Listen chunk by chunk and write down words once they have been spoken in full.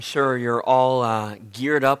Sure, you're all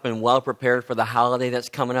geared up and well prepared for the holiday that's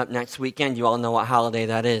coming up next weekend. You all know what holiday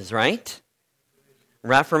that is, right?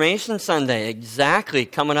 Reformation Sunday, exactly,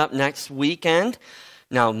 coming up next weekend.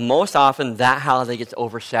 Now, most often that holiday gets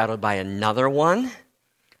overshadowed by another one,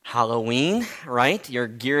 Halloween, right? You're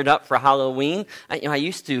geared up for Halloween. I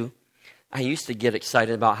used to get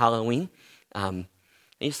excited about Halloween. I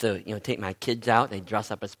used to, take my kids out. They'd dress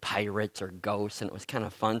up as pirates or ghosts, and it was kind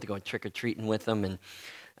of fun to go trick-or-treating with them. And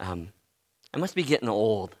I must be getting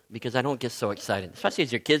old because I don't get so excited, especially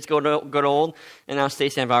as your kids go to old. And now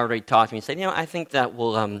Stacy and I've already talked to me and said, I think that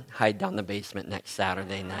we'll hide down the basement next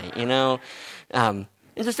Saturday night,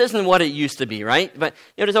 It just isn't what it used to be, right? But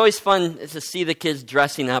it's always fun to see the kids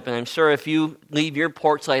dressing up, and I'm sure if you leave your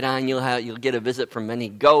porch light on, you'll get a visit from many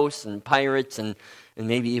ghosts and pirates and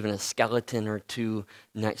maybe even a skeleton or two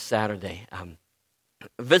next Saturday. A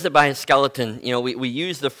visit by a skeleton, we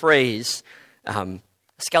use the phrase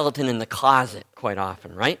skeleton in the closet quite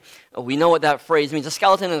often, right? We know what that phrase means. A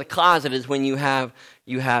skeleton in the closet is when you have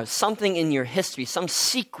something in your history, some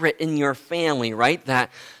secret in your family, right?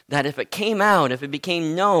 That if it came out, if it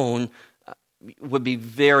became known, would be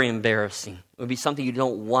very embarrassing. It would be something you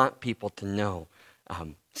don't want people to know.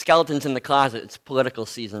 Skeletons in the closet, it's political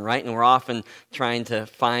season, right? And we're often trying to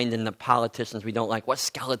find in the politicians we don't like what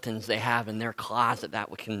skeletons they have in their closet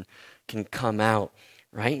that can come out.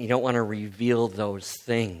 Right? You don't want to reveal those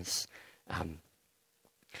things.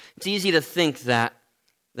 It's easy to think that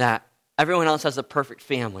everyone else has a perfect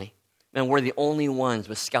family, and we're the only ones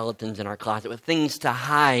with skeletons in our closet, with things to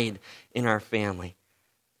hide in our family.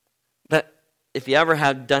 But if you ever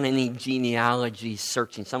have done any genealogy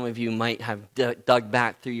searching, some of you might have dug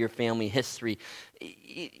back through your family history.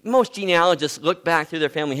 Most genealogists look back through their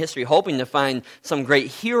family history hoping to find some great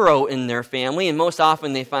hero in their family, and most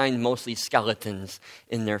often they find mostly skeletons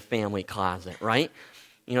in their family closet, right?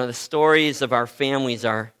 The stories of our families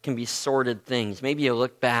can be sordid things. Maybe you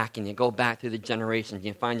look back and you go back through the generations and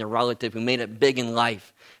you find a relative who made it big in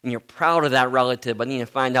life, and you're proud of that relative, but then you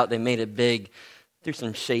find out they made it big through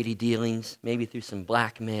some shady dealings, maybe through some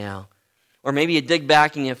blackmail. Or maybe you dig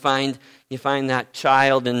back and you find that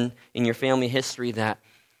child in your family history that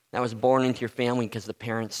was born into your family because the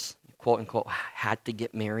parents, quote unquote, had to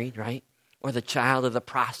get married, right? Or the child of the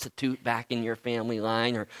prostitute back in your family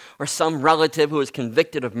line, or some relative who was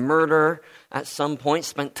convicted of murder at some point,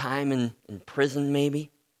 spent time in prison maybe.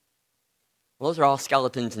 Well, those are all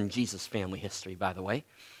skeletons in Jesus' family history, by the way.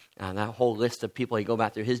 That whole list of people, you go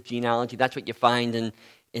back through his genealogy, that's what you find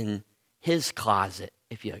in his closet,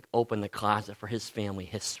 if you open the closet for his family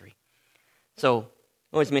history. So it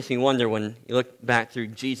always makes me wonder when you look back through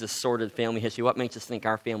Jesus' sordid family history, what makes us think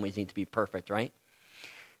our families need to be perfect, right?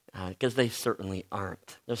 Because they certainly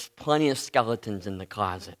aren't. There's plenty of skeletons in the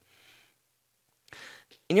closet.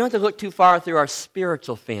 And you don't have to look too far through our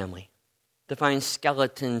spiritual family to find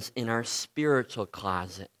skeletons in our spiritual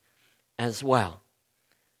closet as well.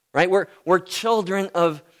 Right? We're children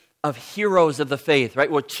of heroes of the faith,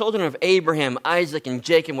 right? We're children of Abraham, Isaac, and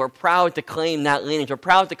Jacob. We're proud to claim that lineage. We're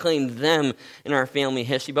proud to claim them in our family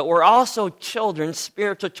history. But we're also children,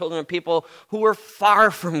 spiritual children of people who were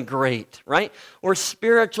far from great, right? We're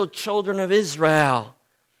spiritual children of Israel.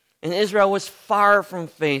 And Israel was far from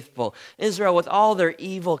faithful. Israel, with all their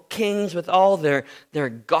evil kings, with all their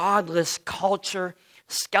godless culture,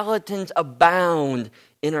 skeletons abound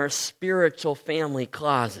in our spiritual family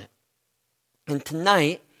closet. And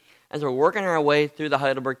tonight, as we're working our way through the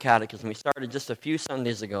Heidelberg Catechism, we started just a few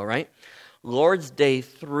Sundays ago, right? Lord's Day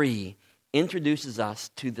 3 introduces us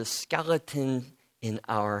to the skeleton in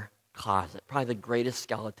our closet, probably the greatest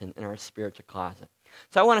skeleton in our spiritual closet.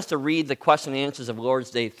 So I want us to read the question and answers of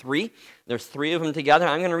Lord's Day 3. There's 3 of them together.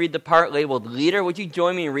 I'm going to read the part labeled Leader. Would you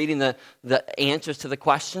join me in reading the answers to the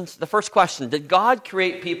questions? The first question, did God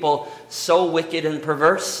create people so wicked and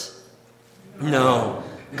perverse? No.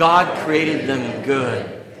 God created them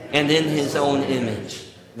good and in his own image.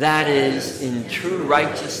 That is, in true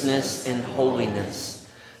righteousness and holiness,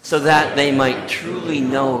 so that they might truly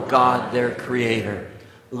know God their Creator,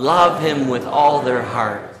 love him with all their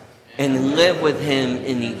heart, and live with him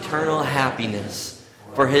in eternal happiness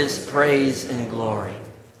for his praise and glory.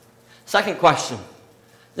 Second question,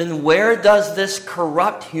 then where does this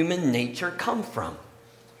corrupt human nature come from?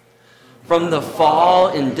 From the fall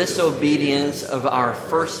and disobedience of our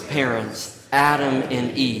first parents, Adam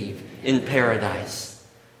and Eve, in paradise.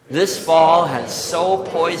 This fall has so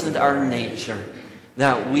poisoned our nature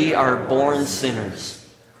that we are born sinners,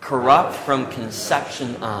 corrupt from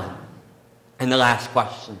conception on. And the last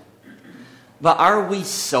question, but are we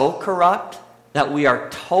so corrupt that we are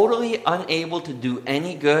totally unable to do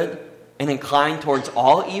any good and incline towards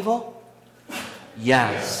all evil?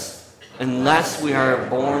 Yes, unless we are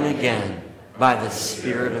born again by the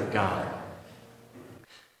Spirit of God.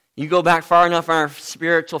 You go back far enough in our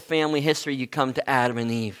spiritual family history, you come to Adam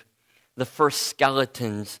and Eve, the first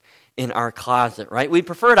skeletons in our closet, right? We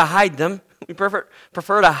prefer to hide them. We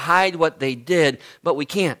prefer to hide what they did, but we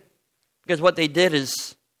can't. Because what they did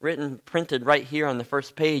is printed right here on the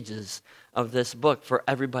first pages of this book for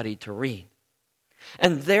everybody to read.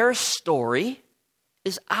 And their story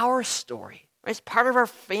is our story. Right? It's part of our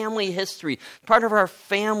family history, part of our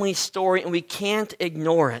family story, and we can't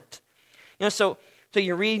ignore it. So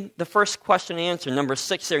you read the first question and answer, number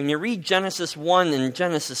 6 there, and you read Genesis 1 and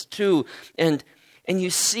Genesis 2, and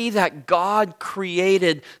you see that God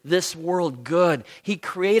created this world good. He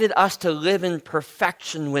created us to live in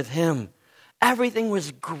perfection with Him. Everything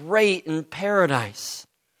was great in paradise,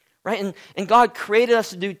 right? And God created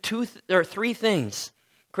us to do 3 things.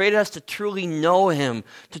 Created us to truly know Him,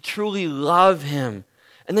 to truly love Him,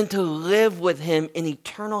 and then to live with Him in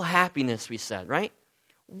eternal happiness, we said, right?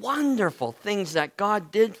 Wonderful things that God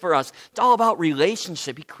did for us. It's all about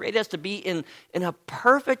relationship. He created us to be in a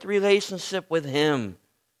perfect relationship with Him.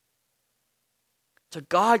 So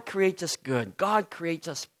God creates us good. God creates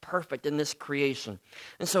us perfect in this creation.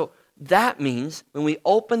 And so that means when we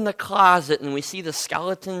open the closet and we see the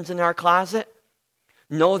skeletons in our closet,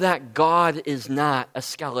 know that God is not a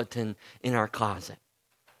skeleton in our closet.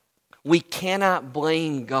 We cannot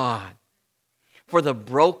blame God for the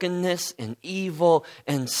brokenness and evil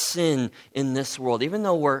and sin in this world, even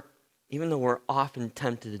though we're often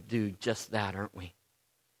tempted to do just that, aren't we?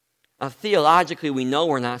 Theologically, we know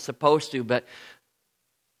we're not supposed to, but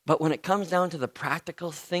when it comes down to the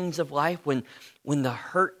practical things of life, when the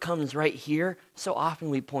hurt comes right here, so often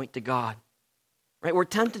we point to God. Right? We're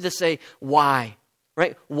tempted to say, why?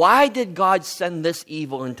 Right? Why did God send this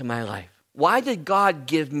evil into my life? Why did God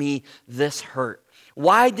give me this hurt?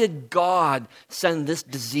 Why did God send this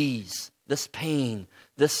disease, this pain,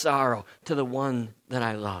 this sorrow to the one that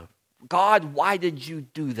I love? God, why did you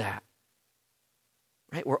do that?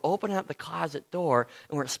 Right? We're opening up the closet door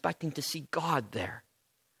and we're expecting to see God there.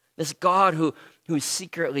 This God who's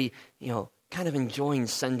secretly, kind of enjoying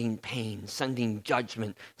sending pain, sending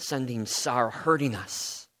judgment, sending sorrow, hurting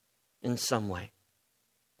us in some way.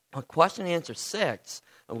 Well, question and answer 6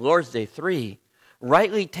 of Lord's Day 3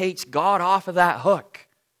 rightly takes God off of that hook.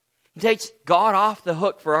 He takes God off the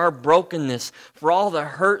hook for our brokenness, for all the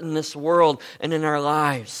hurt in this world and in our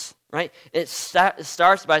lives. Right? It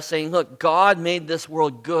starts by saying, look, God made this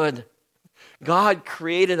world good. God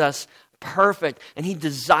created us perfect, and He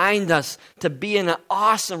designed us to be in an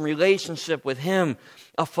awesome relationship with Him,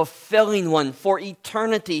 a fulfilling one for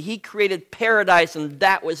eternity. He created paradise, and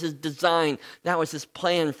that was His design. That was His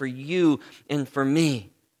plan for you and for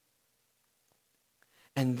me.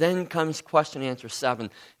 And then comes question and answer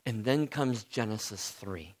 7, and then comes Genesis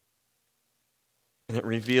 3. And it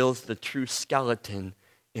reveals the true skeleton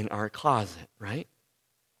in our closet, right?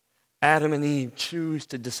 Adam and Eve choose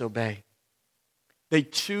to disobey. They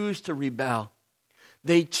choose to rebel.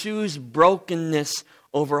 They choose brokenness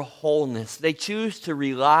over wholeness. They choose to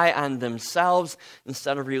rely on themselves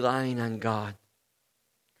instead of relying on God.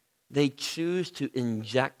 They choose to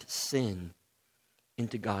inject sin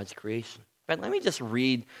into God's creation. But let me just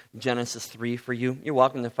read Genesis 3 for you. You're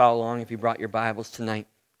welcome to follow along if you brought your Bibles tonight.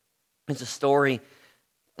 It's a story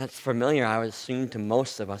that's familiar, I would assume, to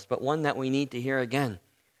most of us, but one that we need to hear again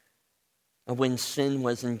of when sin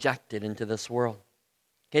was injected into this world.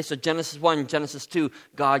 Okay, so Genesis 1, Genesis 2,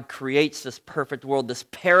 God creates this perfect world, this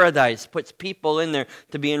paradise, puts people in there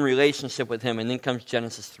to be in relationship with Him. And then comes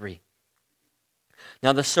Genesis 3.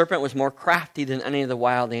 Now the serpent was more crafty than any of the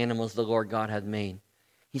wild animals the Lord God had made.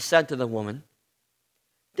 He said to the woman,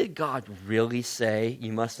 "Did God really say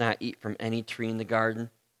you must not eat from any tree in the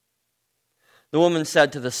garden?" The woman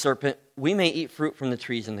said to the serpent, "We may eat fruit from the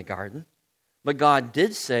trees in the garden, but God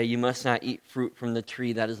did say you must not eat fruit from the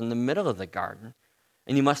tree that is in the middle of the garden.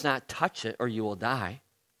 And you must not touch it, or you will die."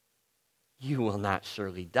 "You will not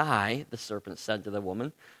surely die," the serpent said to the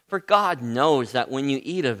woman, "for God knows that when you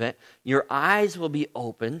eat of it, your eyes will be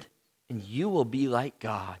opened, and you will be like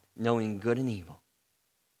God, knowing good and evil."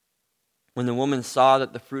 When the woman saw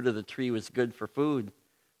that the fruit of the tree was good for food,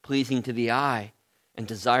 pleasing to the eye, and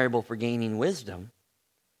desirable for gaining wisdom,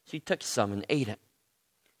 she took some and ate it.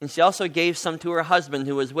 And she also gave some to her husband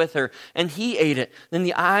who was with her, and he ate it. Then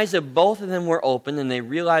the eyes of both of them were opened, and they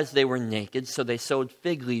realized they were naked, so they sewed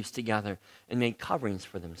fig leaves together and made coverings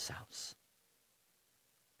for themselves.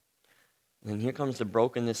 And here comes the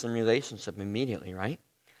brokenness in relationship immediately, right?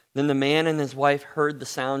 Then the man and his wife heard the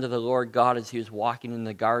sound of the Lord God as he was walking in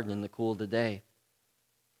the garden in the cool of the day.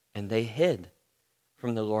 And they hid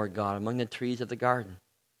from the Lord God among the trees of the garden.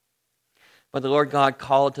 But the Lord God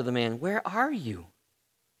called to the man, "Where are you?"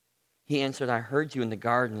 He answered, "I heard you in the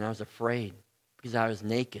garden, and I was afraid, because I was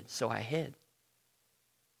naked, so I hid."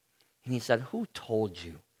 And he said, "Who told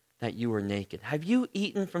you that you were naked? Have you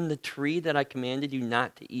eaten from the tree that I commanded you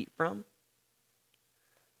not to eat from?"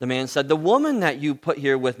 The man said, "The woman that you put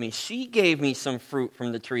here with me, she gave me some fruit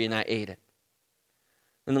from the tree, and I ate it."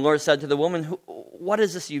 And the Lord said to the woman, "What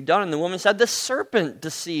is this you've done?" And the woman said, "The serpent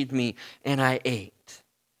deceived me, and I ate."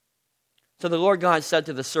 So the Lord God said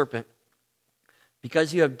to the serpent,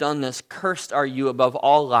 "Because you have done this, cursed are you above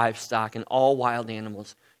all livestock and all wild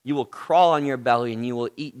animals. You will crawl on your belly, and you will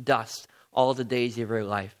eat dust all the days of your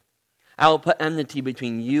life. I will put enmity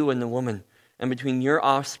between you and the woman, and between your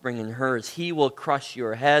offspring and hers. He will crush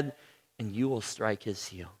your head, and you will strike his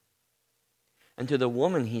heel." And to the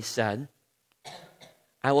woman he said,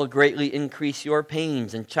 "I will greatly increase your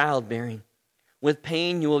pains in childbearing. With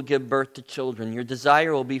pain you will give birth to children. Your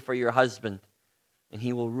desire will be for your husband, and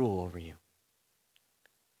he will rule over you."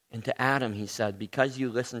 And to Adam he said, "Because you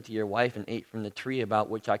listened to your wife and ate from the tree about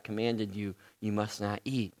which I commanded you, you must not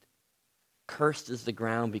eat. Cursed is the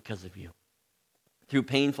ground because of you. Through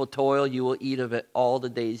painful toil you will eat of it all the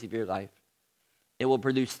days of your life. It will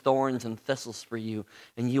produce thorns and thistles for you,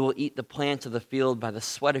 and you will eat the plants of the field. By the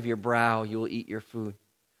sweat of your brow you will eat your food,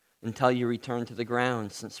 until you return to the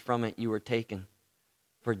ground, since from it you were taken.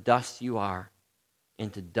 For dust you are,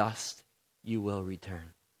 and to dust you will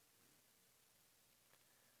return."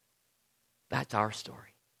 That's our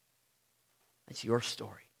story. That's your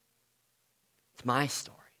story. It's my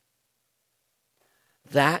story.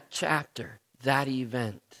 That chapter, that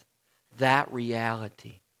event, that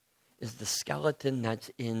reality is the skeleton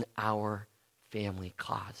that's in our family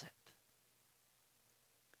closet.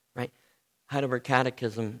 Right? Heidelberg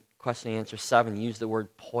Catechism, question and answer 7, use the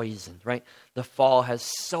word poisoned, right? The fall has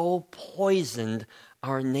so poisoned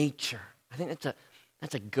our nature. I think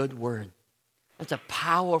that's a good word. That's a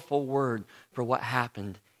powerful word for what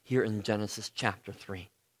happened here in Genesis chapter 3.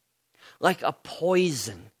 Like a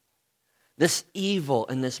poison, this evil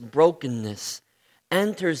and this brokenness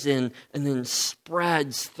enters in and then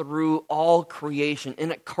spreads through all creation,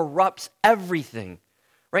 and it corrupts everything.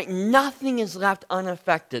 Right? Nothing is left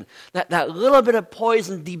unaffected. That little bit of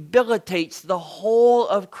poison debilitates the whole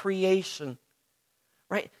of creation.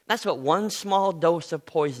 Right? That's what one small dose of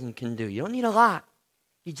poison can do. You don't need a lot.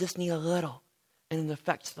 You just need a little. And it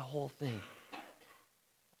affects the whole thing.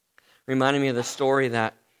 Reminded me of the story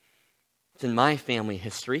that it's in my family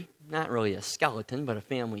history. Not really a skeleton, but a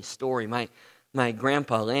family story. My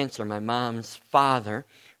grandpa, Lancer, my mom's father,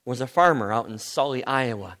 was a farmer out in Sully,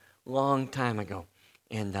 Iowa, long time ago.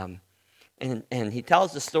 And he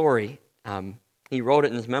tells the story. He wrote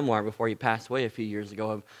it in his memoir before he passed away a few years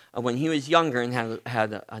ago of when he was younger and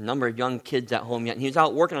had a number of young kids at home yet. And he was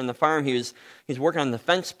out working on the farm. He was working on the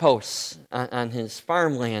fence posts on his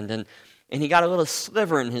farmland, and he got a little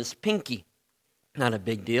sliver in his pinky. Not a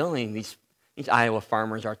big deal. I mean, these Iowa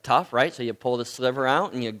farmers are tough, right? So you pull the sliver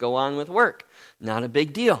out and you go on with work. Not a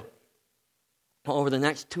big deal. Well, over the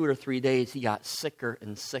next 2 or 3 days, he got sicker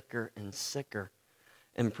and sicker and sicker.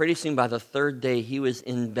 And pretty soon, by the third day, he was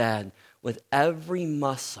in bed with every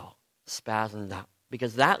muscle spasmed up.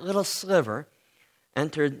 Because that little sliver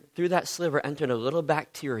entered a little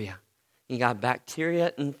bacteria. He got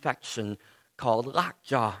bacteria infection called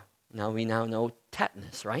lockjaw. We now know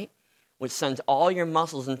tetanus, right? Which sends all your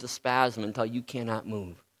muscles into spasm until you cannot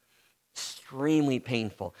move. Extremely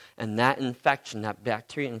painful. And that infection, that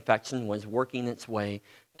bacteria infection, was working its way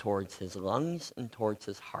towards his lungs and towards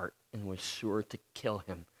his heart and was sure to kill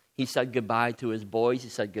him. He said goodbye to his boys. He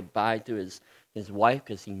said goodbye to his wife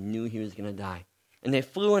because he knew he was going to die. And they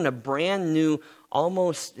flew in a brand new,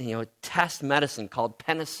 almost test medicine called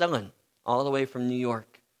penicillin all the way from New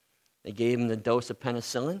York. They gave him the dose of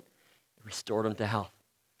penicillin. It restored him to health.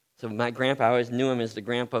 So my grandpa, I always knew him as the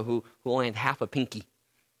grandpa who only had half a pinky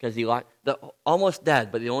because he almost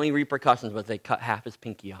dead, but the only repercussions was they cut half his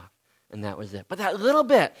pinky off, and that was it. But that little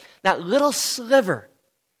bit, that little sliver,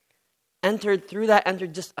 entered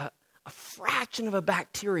just a fraction of a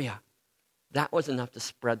bacteria. That was enough to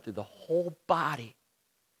spread through the whole body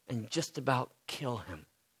and just about kill him.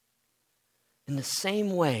 In the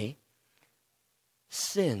same way,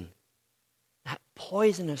 sin, that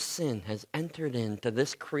poison of sin has entered into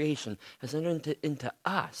this creation, has entered into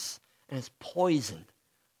us, and has poisoned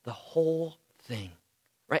the whole thing.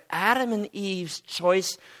 Right? Adam and Eve's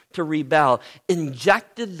choice to rebel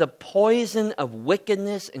injected the poison of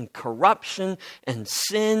wickedness and corruption and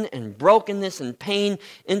sin and brokenness and pain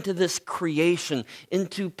into this creation,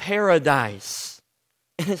 into paradise.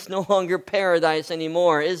 And it's no longer paradise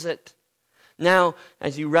anymore, is it? Now,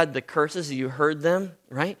 as you read the curses, you heard them,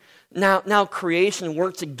 right? Now creation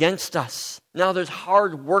works against us. Now there's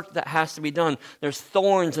hard work that has to be done. There's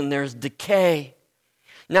thorns and there's decay.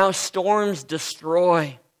 Now storms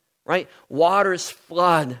destroy, right? Waters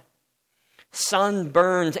flood. Sun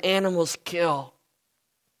burns, animals kill.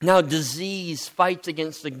 Now disease fights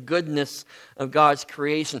against the goodness of God's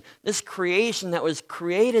creation. This creation that was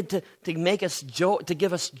created to make us joy, to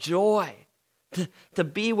give us joy, to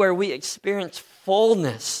be where we experience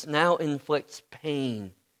fullness, now inflicts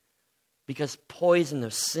pain because poison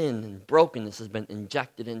of sin and brokenness has been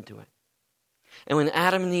injected into it. And when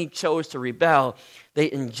Adam and Eve chose to rebel, they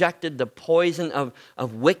injected the poison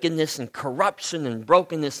of wickedness and corruption and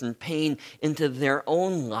brokenness and pain into their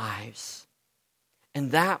own lives.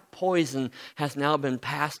 And that poison has now been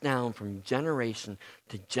passed down from generation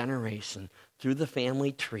to generation through the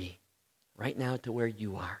family tree, right now to where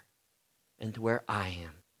you are and to where I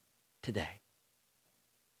am today.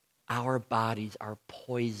 Our bodies are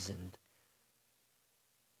poisoned.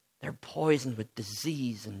 They're poisoned with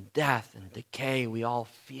disease and death and decay. We all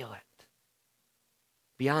feel it.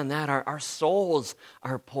 Beyond that, our souls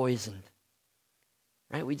are poisoned.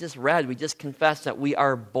 Right? We just confessed that we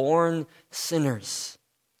are born sinners.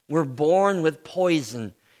 We're born with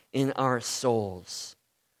poison in our souls.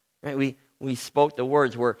 Right? We spoke the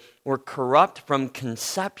words, we're corrupt from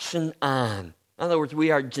conception on. In other words,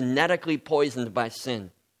 we are genetically poisoned by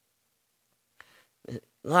sin. A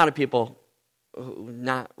lot of people,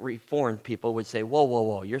 not reformed people, would say,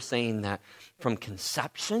 whoa, you're saying that from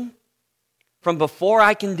conception? From before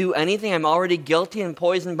I can do anything, I'm already guilty and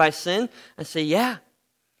poisoned by sin? I say, yeah.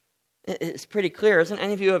 It's pretty clear. Isn't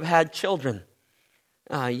any of you have had children?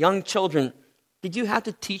 Young children, did you have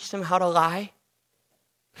to teach them how to lie?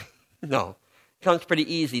 No. It comes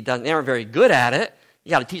pretty easy, doesn't it? They aren't very good at it. You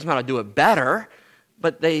got to teach them how to do it better.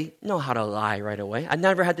 But they know how to lie right away. I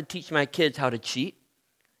never had to teach my kids how to cheat.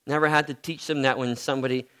 Never had to teach them that when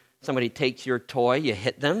somebody takes your toy, you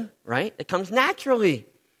hit them, right? It comes naturally.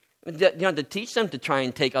 You don't have to teach them to try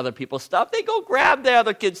and take other people's stuff. They go grab the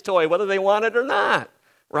other kid's toy, whether they want it or not,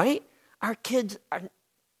 right? Our kids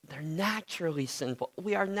they're naturally sinful.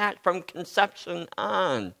 We are not from conception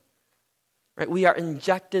on. Right? We are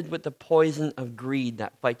injected with the poison of greed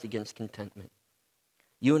that fights against contentment.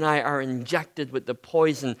 You and I are injected with the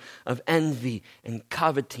poison of envy and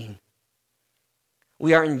coveting.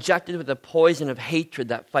 We are injected with the poison of hatred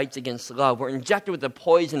that fights against love. We're injected with the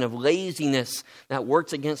poison of laziness that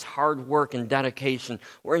works against hard work and dedication.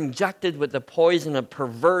 We're injected with the poison of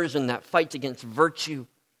perversion that fights against virtue.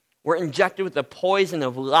 We're injected with the poison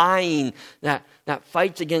of lying that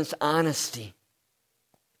fights against honesty.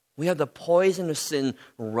 We have the poison of sin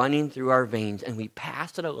running through our veins, and we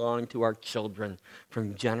pass it along to our children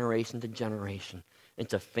from generation to generation.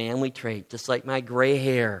 It's a family trait, just like my gray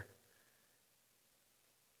hair.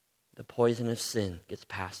 The poison of sin gets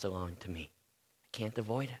passed along to me. I can't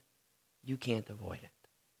avoid it. You can't avoid it.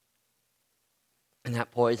 And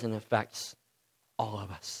that poison affects all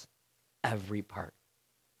of us, every part.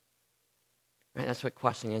 Right? That's what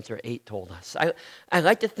question and answer 8 told us. I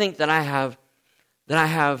like to think that I have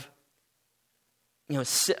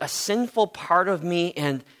a sinful part of me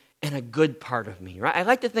and a good part of me. Right? I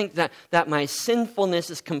like to think that my sinfulness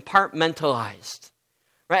is compartmentalized.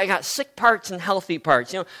 Right? I got sick parts and healthy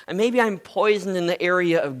parts. And maybe I'm poisoned in the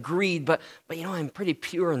area of greed, but I'm pretty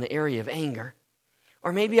pure in the area of anger.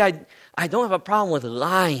 Or maybe I don't have a problem with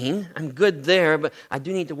lying. I'm good there, but I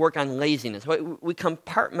do need to work on laziness. We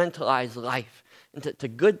compartmentalize life into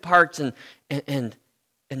good parts and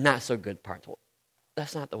not so good parts. Well,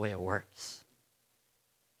 that's not the way it works.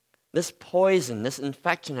 This poison, this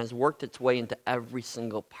infection has worked its way into every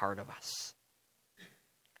single part of us.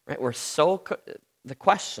 Right? The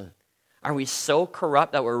question, are we so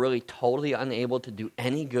corrupt that we're really totally unable to do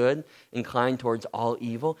any good, inclined towards all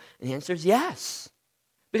evil? And the answer is yes.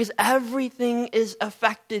 Because everything is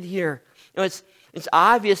affected here. It's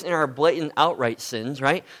obvious in our blatant outright sins,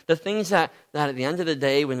 right? The things that at the end of the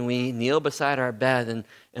day when we kneel beside our bed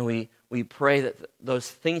and we pray, that those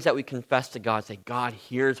things that we confess to God, say, God,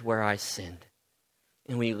 here's where I sinned.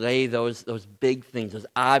 And we lay those big things, those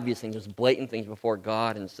obvious things, those blatant things before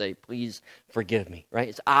God and say, please forgive me, right?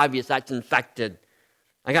 It's obvious, that's infected.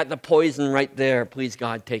 I got the poison right there. Please,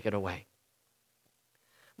 God, take it away.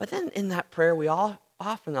 But then in that prayer, we all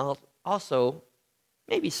often also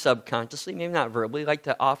maybe subconsciously, maybe not verbally, like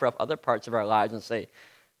to offer up other parts of our lives and say,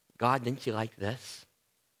 God, didn't you like this?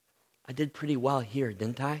 I did pretty well here,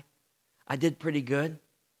 didn't I? I did pretty good.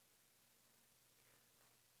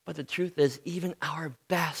 But the truth is, even our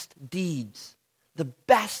best deeds, the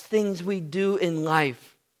best things we do in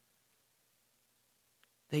life,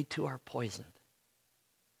 they too are poisoned.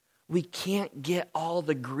 We can't get all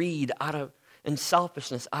the greed out of and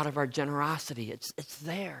selfishness out of our generosity. It's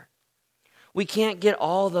there. We can't get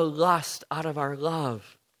all the lust out of our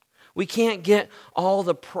love. We can't get all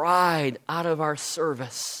the pride out of our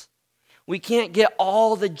service. We can't get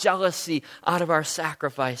all the jealousy out of our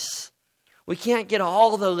sacrifice. We can't get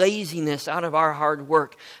all the laziness out of our hard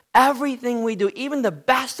work. Everything we do, even the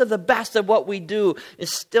best of what we do,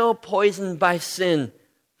 is still poisoned by sin.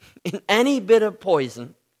 And any bit of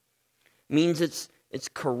poison means it's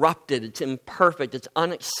corrupted, it's imperfect, it's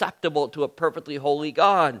unacceptable to a perfectly holy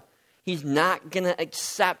God. He's not going to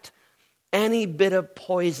accept any bit of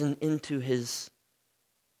poison into his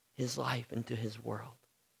life, into his world.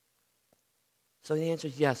 So the answer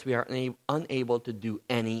is yes, we are unable to do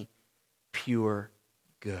any pure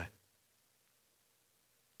good.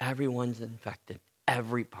 Everyone's infected,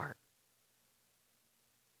 every part.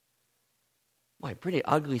 Boy, pretty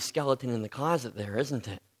ugly skeleton in the closet there, isn't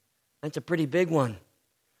it? That's a pretty big one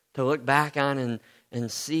to look back on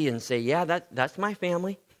and see and say, yeah, that's my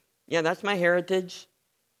family. Yeah, that's my heritage.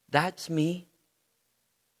 That's me.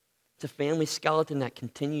 It's a family skeleton that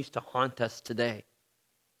continues to haunt us today.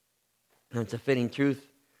 And it's a fitting truth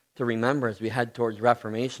to remember as we head towards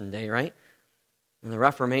Reformation Day, right? And the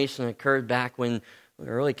Reformation occurred back when we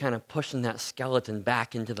were really kind of pushing that skeleton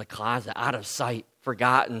back into the closet, out of sight,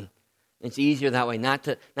 forgotten. It's easier that way, not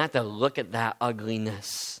to look at that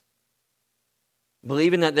ugliness.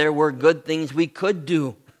 Believing that there were good things we could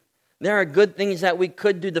do. There are good things that we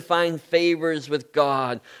could do to find favors with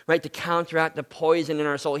God, right? To counteract the poison in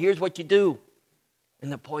our soul. Here's what you do,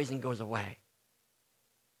 and the poison goes away.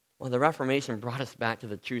 Well, the Reformation brought us back to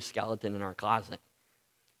the true skeleton in our closet.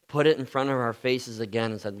 Put it in front of our faces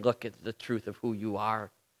again and said, look at the truth of who you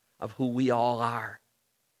are, of who we all are.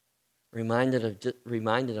 Reminded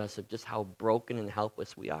us of just how broken and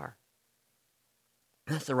helpless we are.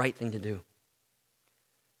 And that's the right thing to do.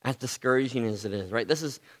 As discouraging as it is, right? This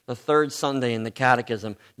is the third Sunday in the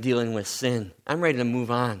Catechism dealing with sin. I'm ready to move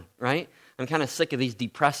on, right? I'm kind of sick of these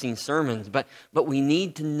depressing sermons, but we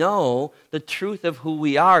need to know the truth of who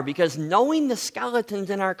we are, because knowing the skeletons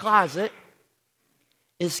in our closet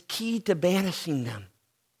is key to banishing them,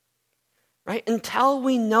 right? Until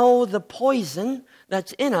we know the poison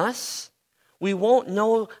that's in us, we won't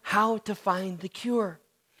know how to find the cure.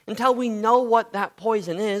 Until we know what that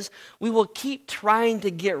poison is, we will keep trying to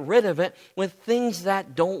get rid of it with things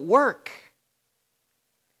that don't work.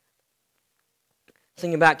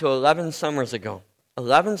 Thinking back to 11 summers ago.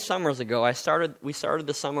 11 summers ago, we started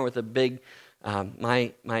the summer with a big,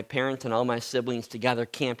 my parents and all my siblings together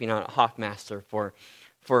camping out at Hofmaster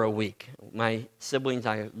for a week. My siblings,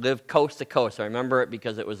 I lived coast to coast. I remember it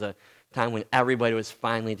because it was a time when everybody was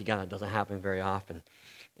finally together. It doesn't happen very often.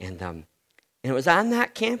 And it was on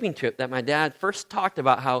that camping trip that my dad first talked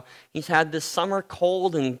about how he's had this summer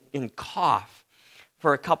cold and cough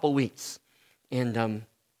for a couple weeks. And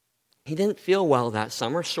he didn't feel well that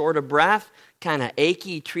summer, short of breath, kind of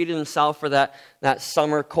achy. He treated himself for that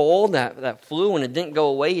summer cold, that flu. When it didn't go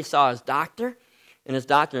away, he saw his doctor. And his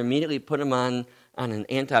doctor immediately put him on an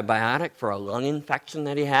antibiotic for a lung infection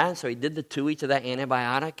that he had. So he did the 2 weeks of that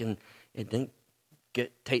antibiotic, and it didn't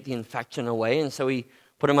take the infection away. And so he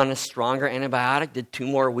put him on a stronger antibiotic, did 2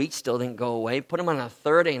 more weeks, still didn't go away. Put him on a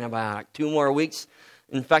third antibiotic, 2 more weeks,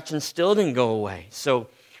 infection still didn't go away. So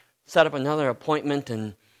set up another appointment,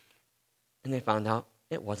 and they found out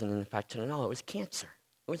it wasn't an infection at all. It was cancer.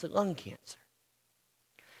 It was a lung cancer.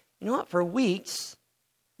 You know what? For weeks,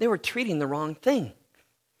 they were treating the wrong thing.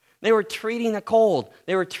 They were treating a cold.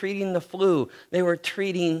 They were treating the flu. They were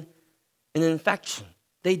treating an infection.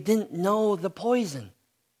 They didn't know the poison.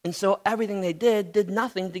 And so everything they did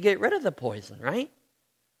nothing to get rid of the poison, right?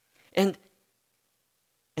 And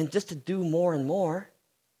just to do more and more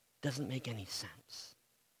doesn't make any sense.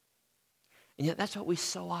 And yet that's what we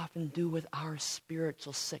so often do with our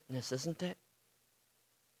spiritual sickness, isn't it?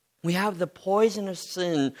 We have the poison of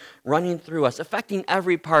sin running through us, affecting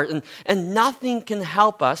every part, and nothing can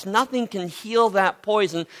help us, nothing can heal that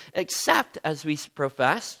poison except, as we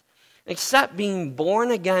profess, except being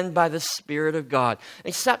born again by the Spirit of God,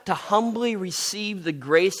 except to humbly receive the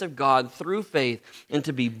grace of God through faith and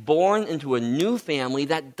to be born into a new family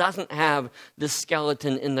that doesn't have the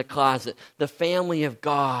skeleton in the closet, the family of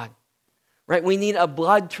God, Right? We need a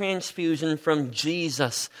blood transfusion from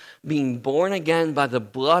Jesus, being born again by the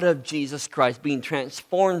blood of Jesus Christ, being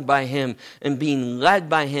transformed by him and being led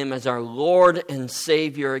by him as our Lord and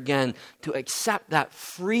Savior again, to accept that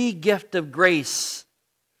free gift of grace.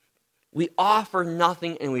 We offer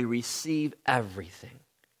nothing and we receive everything.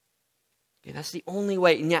 Okay, that's the only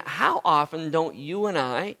way. And yet, how often don't you and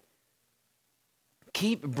I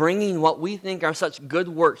keep bringing what we think are such good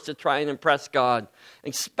works to try and impress God,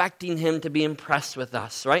 expecting him to be impressed with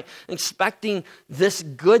us, right? Expecting this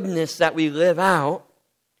goodness that we live out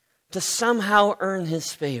to somehow earn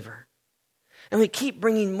his favor. And we keep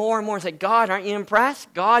bringing more and more and say, God, aren't you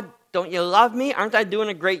impressed? God, don't you love me? Aren't I doing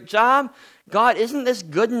a great job? God, isn't this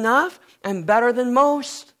good enough? I'm better than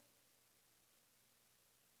most.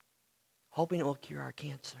 Hoping it will cure our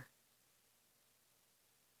cancer.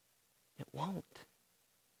 It won't.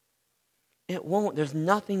 It won't. There's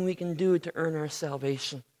nothing we can do to earn our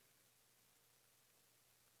salvation.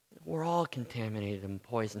 We're all contaminated and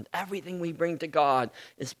poisoned. Everything we bring to God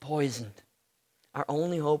is poisoned. Our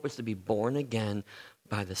only hope is to be born again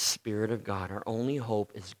by the Spirit of God. Our only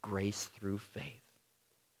hope is grace through faith.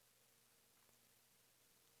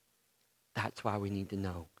 That's why we need to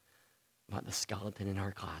know about the skeleton in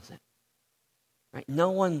our closet. Right? No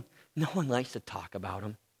one likes to talk about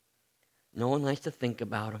them. No one likes to think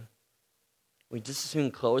about them. We just as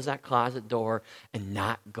soon close that closet door and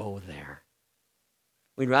not go there.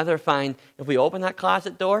 We'd rather find, if we open that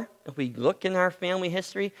closet door, if we look in our family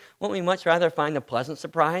history, wouldn't we much rather find a pleasant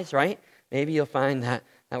surprise, right? Maybe you'll find that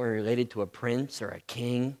we're related to a prince or a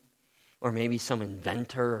king, or maybe some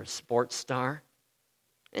inventor or sports star.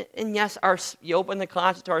 And yes, you open the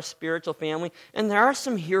closet to our spiritual family, and there are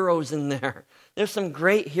some heroes in there. There's some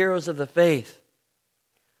great heroes of the faith.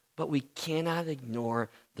 But we cannot ignore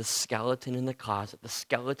the skeleton in the closet, the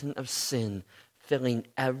skeleton of sin filling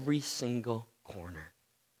every single corner.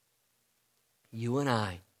 You and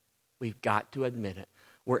I, we've got to admit it.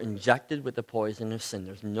 We're injected with the poison of sin.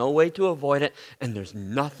 There's no way to avoid it, and there's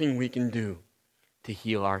nothing we can do to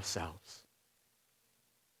heal ourselves.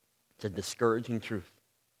 It's a discouraging truth,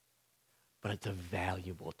 but it's a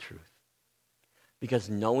valuable truth. Because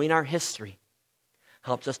knowing our history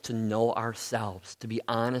helps us to know ourselves, to be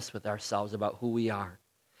honest with ourselves about who we are.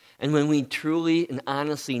 And when we truly and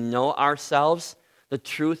honestly know ourselves, the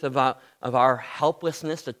truth of our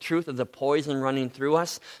helplessness, the truth of the poison running through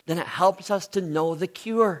us, then it helps us to know the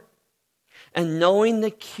cure. And knowing the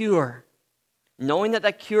cure, knowing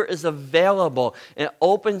that cure is available, it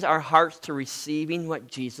opens our hearts to receiving what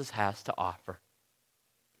Jesus has to offer.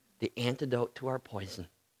 The antidote to our poison.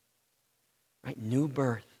 Right? New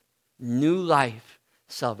birth, new life,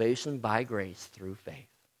 salvation by grace through faith.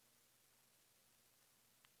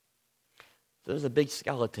 So there's a big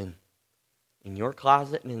skeleton in your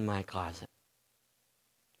closet and in my closet.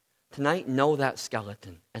 Tonight, know that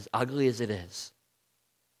skeleton, as ugly as it is.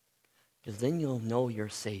 Because then you'll know your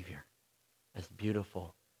Savior, as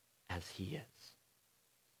beautiful as he is.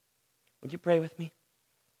 Would you pray with me?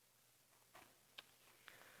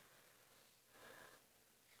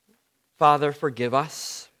 Father, forgive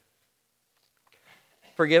us.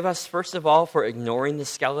 Forgive us, first of all, for ignoring the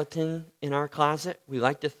skeleton in our closet. We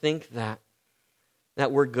like to think that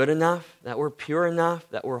we're good enough, that we're pure enough,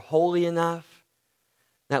 that we're holy enough,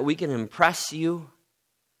 that we can impress you,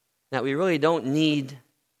 that we really don't need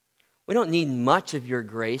much of your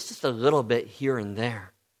grace, just a little bit here and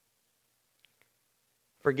there.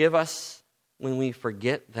 Forgive us when we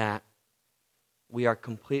forget that we are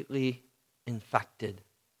completely infected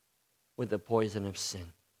with the poison of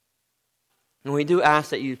sin. And we do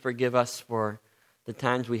ask that you forgive us for the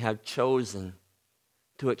times we have chosen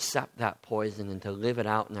to accept that poison and to live it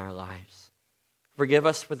out in our lives. Forgive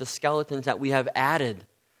us for the skeletons that we have added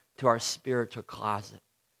to our spiritual closet,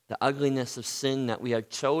 the ugliness of sin that we have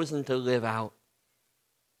chosen to live out.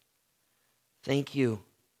 Thank you,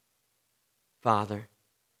 Father,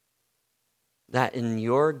 that in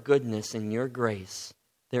your goodness and your grace,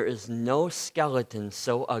 there is no skeleton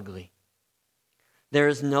so ugly. There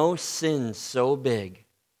is no sin so big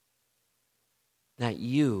that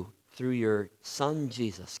you, through your Son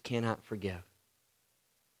Jesus, cannot forgive.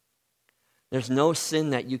 There's no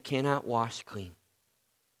sin that you cannot wash clean.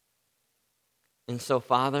 And so,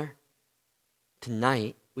 Father,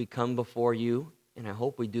 tonight we come before you, and I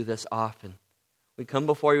hope we do this often. We come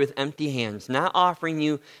before you with empty hands, not offering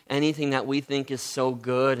you anything that we think is so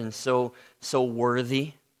good and so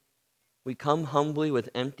worthy. We come humbly with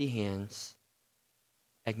empty hands,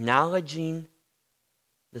 acknowledging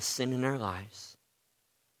the sin in our lives,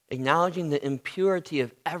 acknowledging the impurity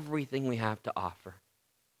of everything we have to offer.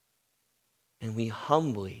 And we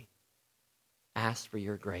humbly ask for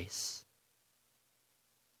your grace.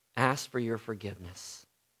 Ask for your forgiveness.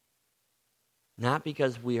 Not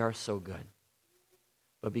because we are so good,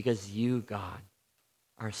 but because you, God,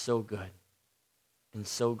 are so good and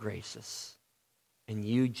so gracious. And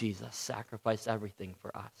you, Jesus, sacrificed everything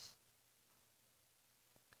for us.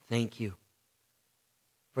 Thank you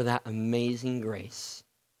for that amazing grace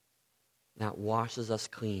that washes us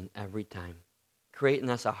clean every time, creating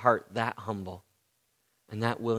us a heart that humble and that willing